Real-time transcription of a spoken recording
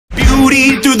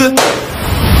booty through the.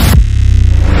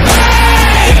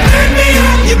 Hey,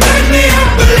 you make me a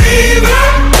believer,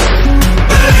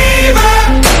 believer.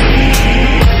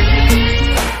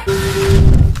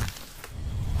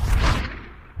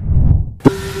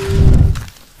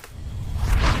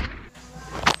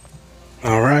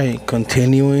 All right,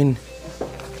 continuing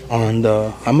on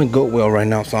the. I'm in Goodwill right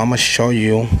now, so I'm gonna show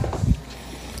you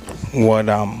what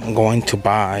I'm going to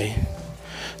buy.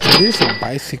 So this is a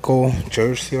bicycle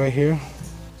jersey right here.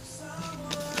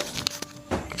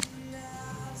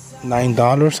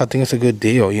 $9. I think it's a good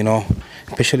deal, you know,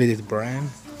 especially this brand,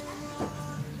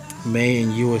 made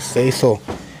in USA. So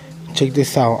check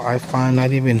this out. I found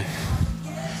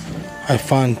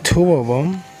two of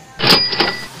them,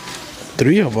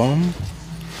 three of them,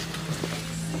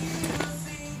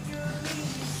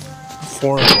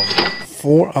 four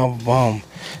of them.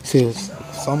 See,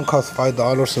 some cost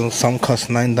 $5 and some cost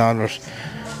 $9.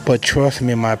 But trust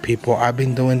me, my people, I've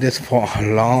been doing this for a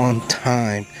long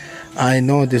time. I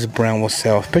know this brand will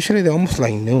sell, especially they're almost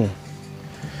like new.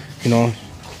 You know,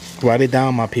 write it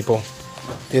down, my people.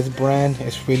 This brand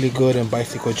is really good in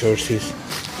bicycle jerseys.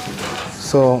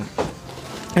 So,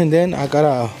 and then I got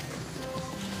a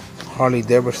Harley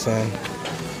Davidson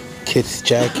kids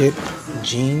jacket,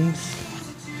 jeans.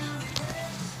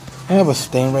 I have a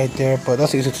stain right there, but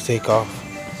that's easy to take off.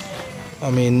 I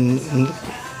mean,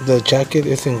 the jacket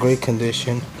is in great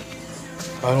condition.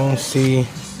 I don't see.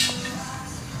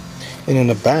 And in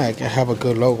the back, I have a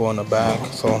good logo on the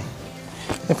back. So,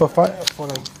 and for like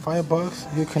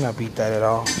 $5, you cannot beat that at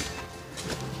all.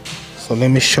 So let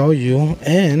me show you.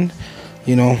 And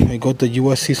you know, I got the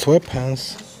USC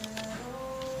sweatpants.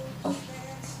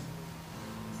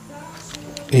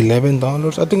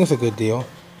 $11. I think it's a good deal.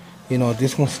 You know,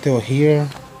 this one's still here.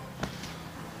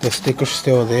 The sticker's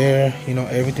still there. You know,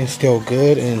 everything's still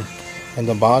good. And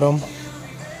the bottom,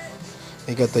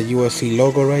 they got the USC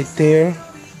logo right there.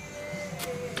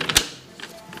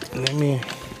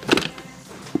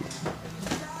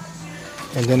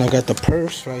 And then I got the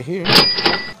purse right here,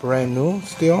 brand new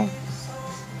still.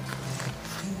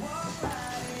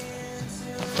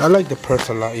 I like the purse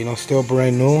a lot, you know, still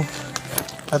brand new.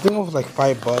 I think it was like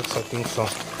 $5, I think so.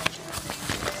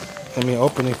 Let me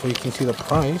open it so you can see the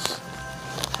price.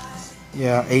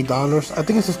 Yeah, $8. I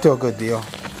think it's still a good deal.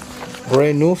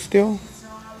 Brand new still.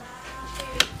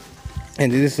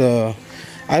 And this is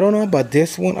I don't know about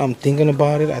this one. I'm thinking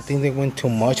about it. I think they went too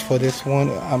much for this one.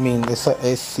 I mean, it's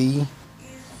a SC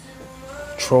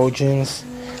Trojans,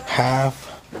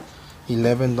 half,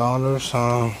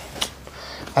 $11.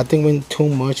 I think went too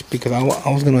much because I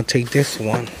was gonna take this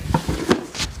one,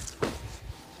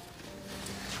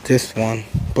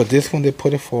 but this one they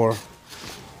put it for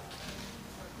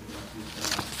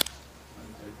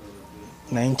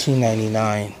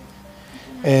 $19.99.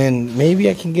 And maybe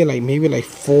I can get like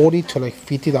 $40 to like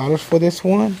 $50 for this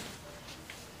one.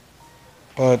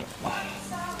 But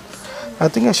I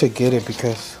think I should get it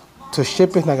because to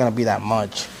ship it's not gonna be that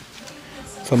much.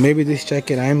 So maybe this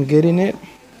jacket I'm getting it.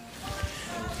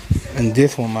 And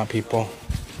this one, my people.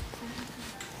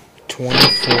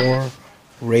 24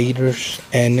 Raiders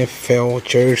NFL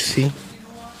jersey.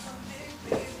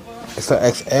 It's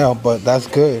an XL, but that's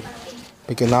good.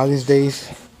 Because now these days,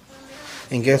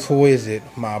 and guess who is it?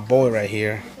 My boy right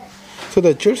here. So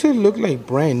the jerseys look like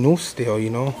brand new still, you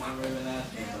know.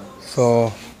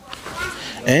 So,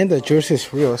 and the jersey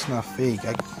is real, it's not fake.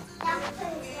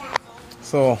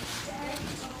 So,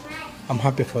 I'm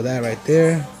happy for that right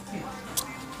there.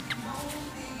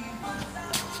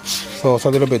 So it's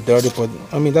a little bit dirty, but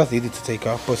I mean that's easy to take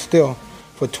off. But still,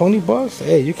 for $20,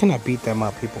 hey, you cannot beat that, my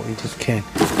people. You just can't.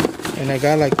 And I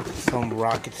got like some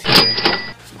Rockets here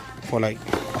for like,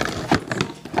 I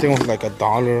think it was like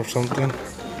 $1 or something.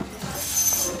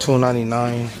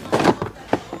 $2.99.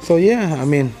 So yeah, I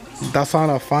mean that's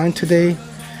all I find today.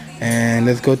 And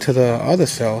let's go to the other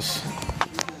sales.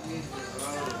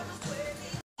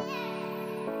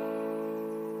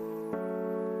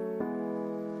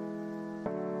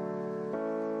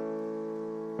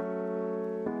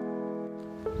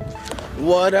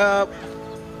 What up,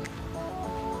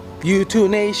 YouTube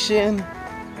Nation?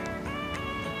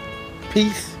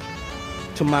 Peace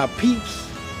to my peeps.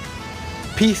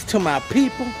 Peace to my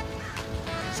people.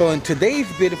 So in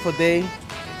today's beautiful day,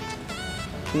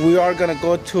 we are gonna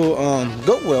go to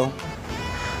Goodwill.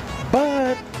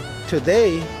 But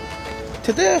today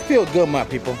I feel good, my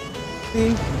people.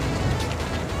 See?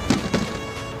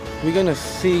 We're gonna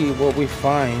see what we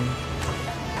find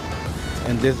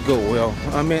in this Goodwill.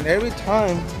 I mean, every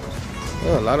time,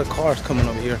 there are a lot of cars coming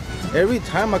over here. Every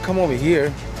time I come over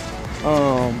here,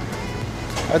 I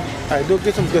do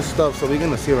get some good stuff, so we're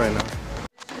gonna see right now.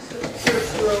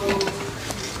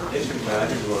 There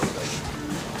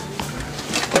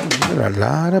are a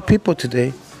lot of people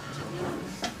today.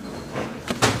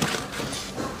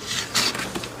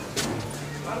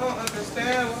 I don't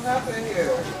understand what happened here.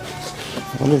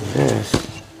 What is this?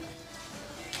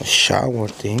 A shower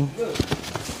thing.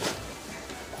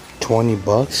 20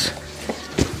 bucks.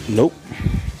 Nope.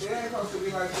 It ain't supposed to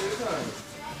be like this, huh?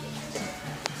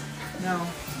 No.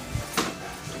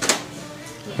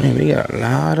 Man, we got a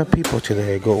lot of people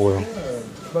today at Goodwill.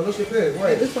 But look at this.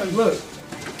 Wait, this one, look.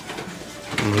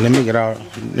 Let me get out.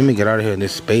 Let me get out of here in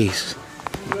this space.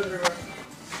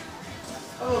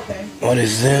 Oh, okay. What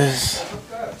is this?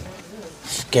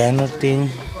 Scanner thing.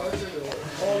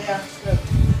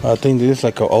 I think this is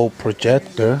like an old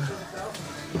projector.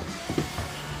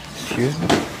 Excuse me.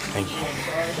 Thank you.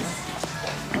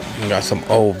 We got some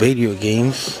old video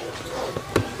games.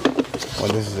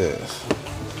 What is this?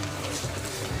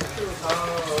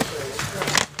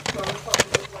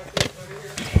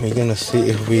 We're gonna see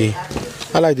if we.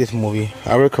 I like this movie.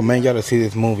 I recommend y'all to see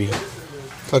this movie.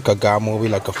 It's like a guy movie,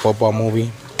 like a football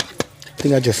movie. I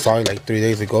think I just saw it like 3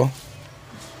 days ago.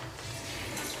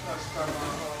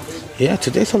 Yeah,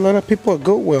 today's a lot of people at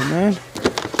Goodwill, man.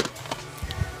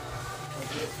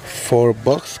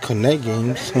 $4 Connect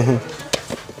games.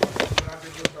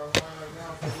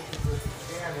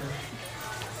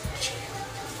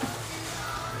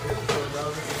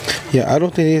 Yeah, I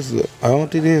don't think this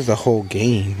is the whole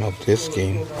game of this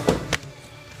game.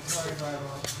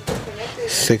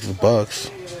 $6.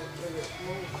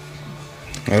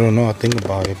 I don't know. I think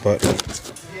about it, but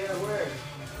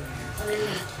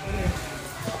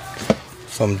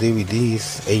some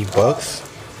DVDs, $8.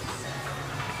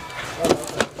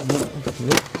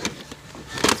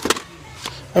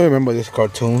 I remember these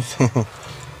cartoons.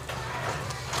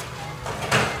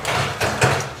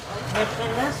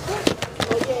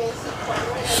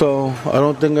 So I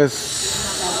don't think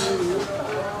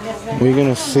we're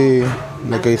gonna see,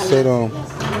 like I said,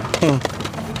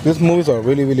 these movies are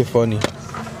really, really funny.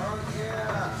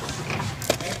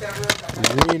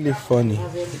 Really funny.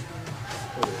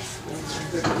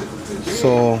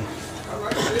 So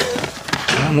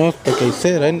I don't know, like I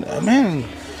said, man,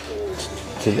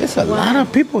 there's a lot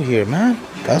of people here, man.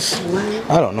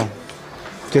 I don't know.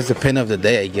 Just depend of the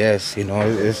day, I guess. You know,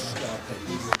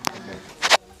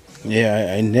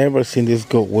 yeah, I never seen this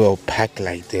Goodwill packed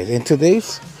like this. And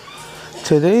today's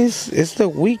it's the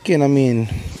weekend. I mean,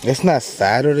 it's not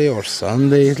Saturday or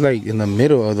Sunday. It's like in the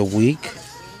middle of the week.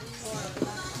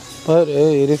 But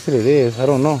it is what it is. I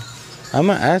don't know. I'm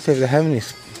gonna ask if they have any,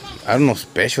 I don't know,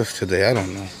 specials today. I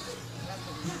don't know.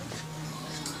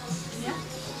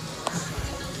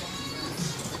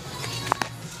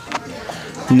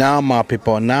 Now, my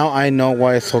people, now I know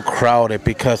why it's so crowded,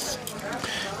 because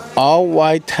all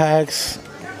white tags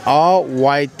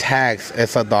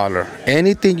is $1.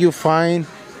 Anything you find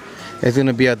is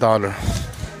gonna be $1.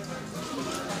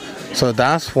 So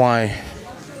that's why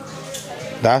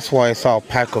it's all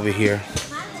packed over here.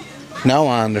 Now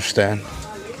I understand.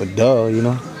 But duh, you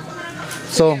know.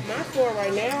 So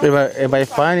if I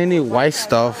find any white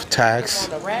stuff tags,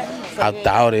 I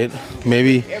doubt it.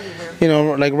 Maybe, you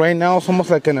know, like right now it's almost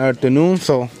like an afternoon,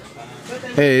 so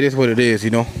hey, it is what it is,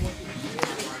 you know.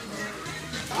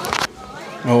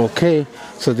 Okay,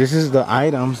 so this is the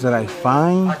items that I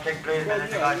find.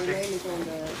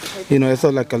 You know, it's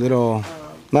like a little,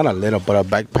 not a little, but a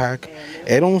backpack.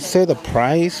 It don't say the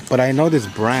price, but I know this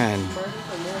brand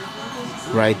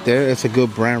right there. It's a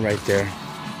good brand right there.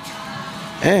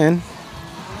 And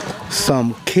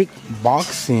some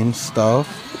kickboxing stuff.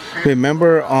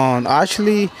 Remember,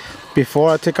 actually, before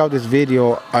I take out this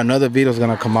video, another video is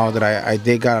gonna come out that I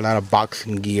did got a lot of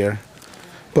boxing gear.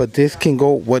 But this can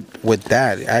go with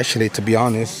that, actually, to be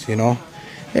honest, you know.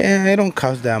 And it don't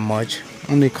cost that much.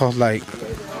 Only cost like,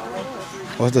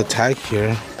 what's the tag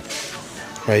here?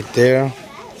 Right there.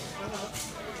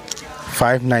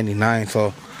 $5.99.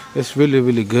 So it's really,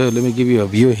 really good. Let me give you a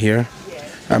view here.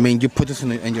 I mean, you put this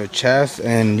in your chest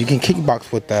and you can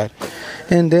kickbox with that.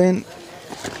 And then,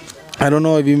 I don't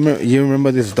know if you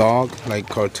remember this dog, like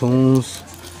cartoons.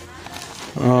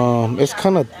 It's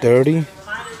kind of dirty.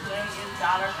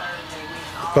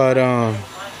 But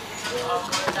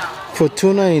for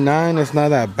 $2.99, it's not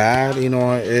that bad, you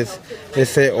know. It's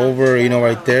say over, you know,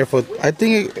 right there. For I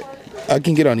think I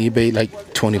can get on eBay like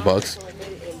 $20.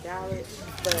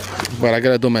 But I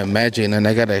gotta do my magic, and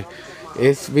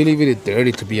it's really, really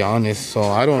dirty, to be honest. So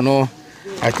I don't know.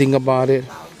 I think about it,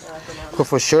 but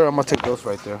for sure I'm gonna take those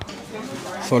right there.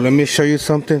 So let me show you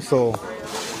something. So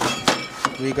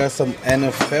we got some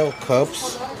NFL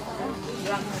cups.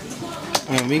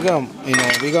 And we got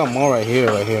more right here,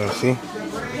 see?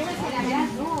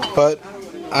 But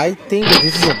I think that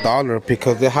this is $1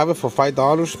 because they have it for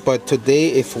 $5, but today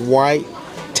it's white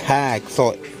tag.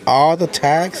 So all the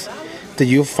tags that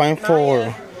you find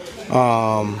for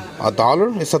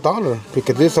 $1, it's $1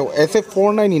 because it's a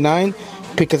 $4.99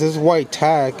 because it's white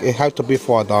tag. It has to be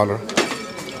for $1.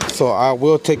 So I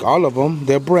will take all of them.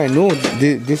 They're brand new.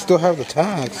 They still have the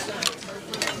tags.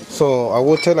 So I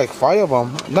will take like 5 of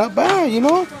them. Not bad, you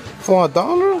know, for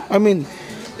 $1. I mean,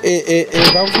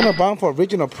 if I was gonna buy them for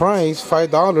original price,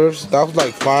 $5, that was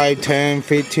like 5, 10,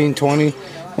 15, 20,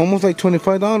 almost like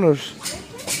 $25.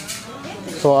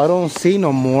 So I don't see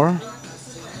no more.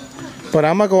 But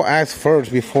I'm gonna go ask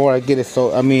first before I get it.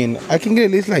 So I mean, I can get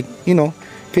at least like, you know,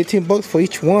 15 bucks for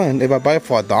each one if I buy it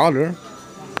for $1.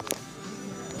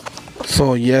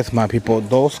 So yes, my people,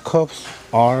 those cups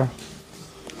are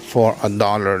for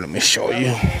 $1. Let me show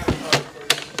you.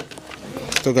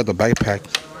 Still got the backpack.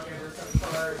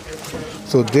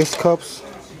 So this cup's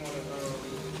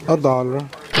 $1.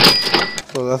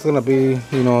 So that's gonna be,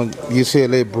 you know,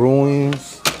 UCLA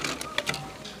Bruins,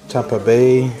 Tampa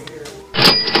Bay.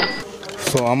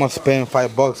 So I'm gonna spend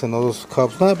 $5 in those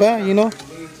cups. Not bad, you know.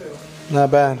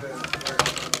 Not bad.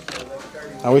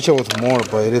 I wish it was more,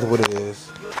 but it is what it is.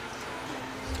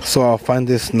 So I'll find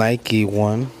this Nike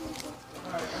one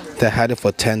that had it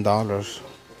for $10.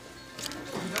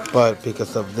 But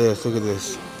because of this, look at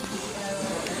this.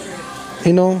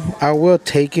 You know, I will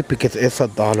take it because it's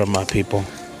 $1, my people.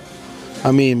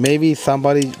 I mean, maybe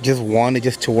somebody just wanted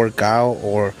just to work out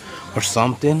or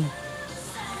something.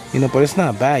 You know, but it's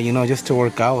not bad, you know, just to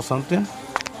work out or something.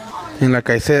 And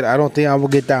like I said, I don't think I will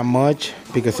get that much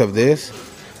because of this.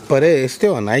 But hey, it's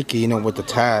still a Nike, you know, with the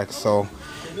tag. So,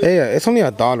 yeah, it's only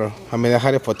 $1. I mean, I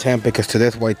had it for 10 because to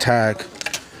this white tag,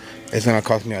 it's gonna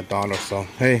cost me $1. So,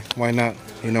 hey, why not,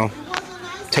 you know,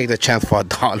 take the chance for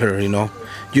 $1, you know.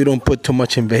 You don't put too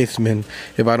much investment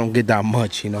if I don't get that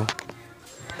much, you know.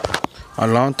 A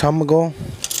long time ago,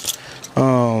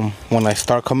 when I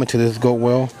start coming to this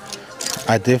Goodwill,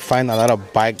 I did find a lot of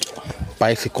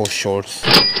bicycle shorts.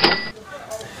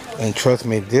 And trust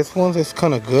me, this one is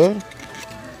kind of good.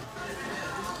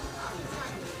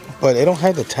 But they don't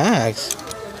have the tags.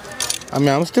 I mean,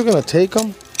 I'm still going to take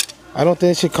them. I don't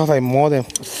think it should cost like more than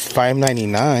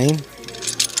 $5.99.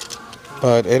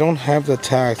 But they don't have the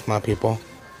tags, my people.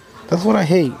 That's what I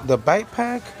hate. The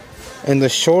backpack and the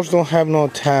shorts don't have no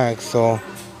tags. So,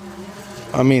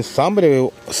 I mean, somebody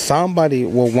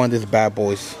will want this bad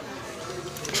boys.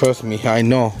 Trust me, I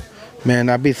know. Man,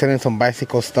 I'll be selling some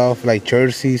bicycle stuff like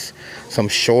jerseys, some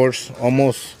shorts,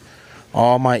 almost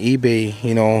all my eBay,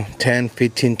 you know, 10,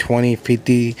 15, 20,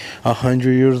 50,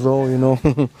 100 years old, you know.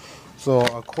 So,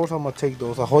 of course, I'm going to take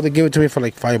those. I hope they give it to me for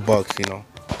like $5, you know.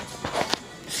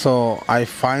 So, I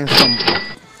find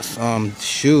some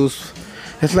shoes.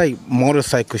 It's like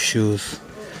motorcycle shoes.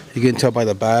 You can tell by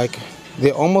the back.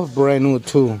 They're almost brand new,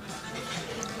 too.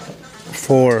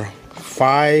 For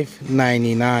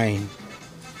 $5.99.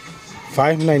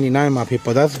 $5.99, my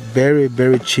people. That's very,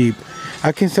 very cheap.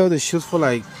 I can sell the shoes for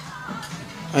like,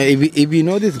 if you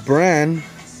know this brand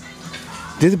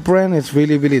is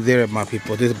really, really there, my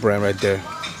people. This brand right there.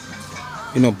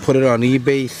 You know, put it on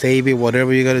eBay, save it,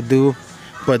 whatever you gotta do.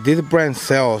 But this brand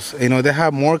sells. You know, they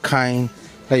have more kind,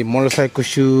 like motorcycle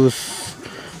shoes,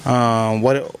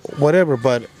 whatever.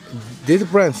 But this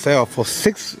brand sells for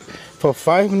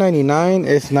 $5.99.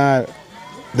 It's not.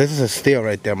 This is a steal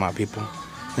right there, my people.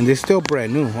 And they're still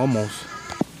brand new, almost.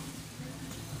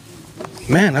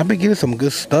 Man, I've been getting some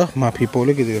good stuff, my people.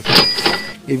 Look at this.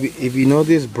 If you know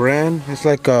this brand, it's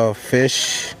like a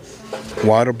fish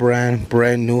water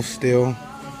brand new still.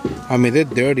 I mean, they're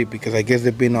dirty because I guess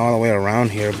they've been all the way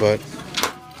around here, but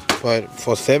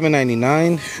for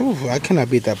 $7.99, whew, I cannot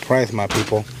beat that price, my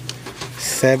people.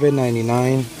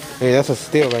 $7.99. Hey, that's a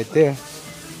steal right there.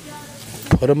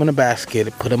 Put them in a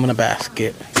basket. Put them in a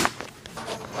basket.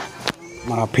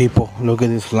 My people, look at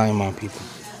this line, my people.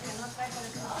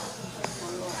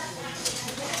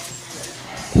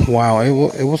 Wow,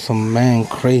 it was some man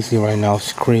crazy right now,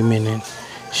 screaming and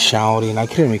shouting. I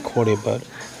couldn't record it, but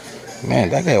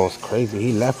man, that guy was crazy.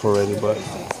 He left already, but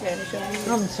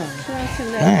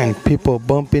man, people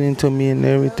bumping into me and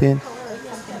everything.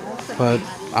 But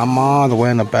I'm all the way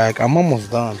in the back. I'm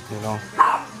almost done, you know.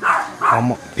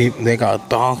 They got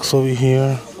dogs over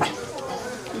here.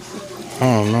 I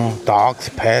don't know, dogs,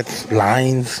 pets,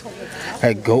 lions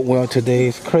at Goodwill today.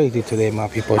 It's crazy today, my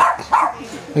people.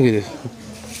 Look at this.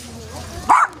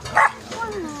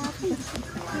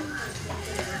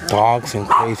 Dogs and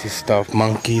crazy stuff,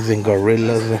 monkeys and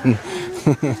gorillas and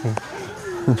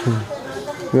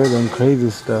they're doing crazy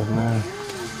stuff, man.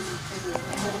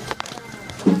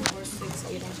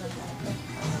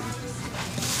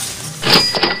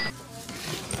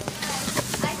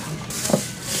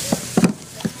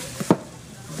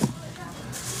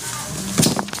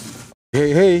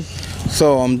 Hey,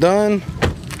 so I'm done.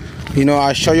 You know,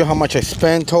 I show you how much I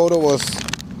spent. Total was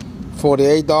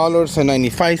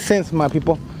 $48.95, my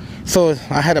people. So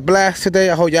I had a blast today.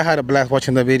 I hope y'all had a blast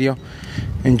watching the video.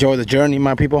 Enjoy the journey,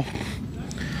 my people.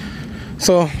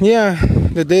 So yeah,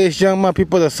 the day is young, my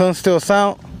people. The sun's still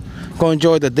out. Go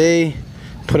enjoy the day.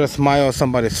 Put a smile on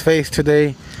somebody's face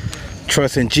today.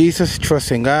 Trust in Jesus,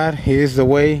 trust in God. He is the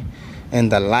way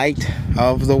and the light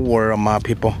of the world, my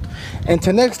people.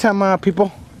 Until next time, my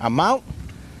people, I'm out,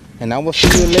 and I will see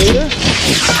you later.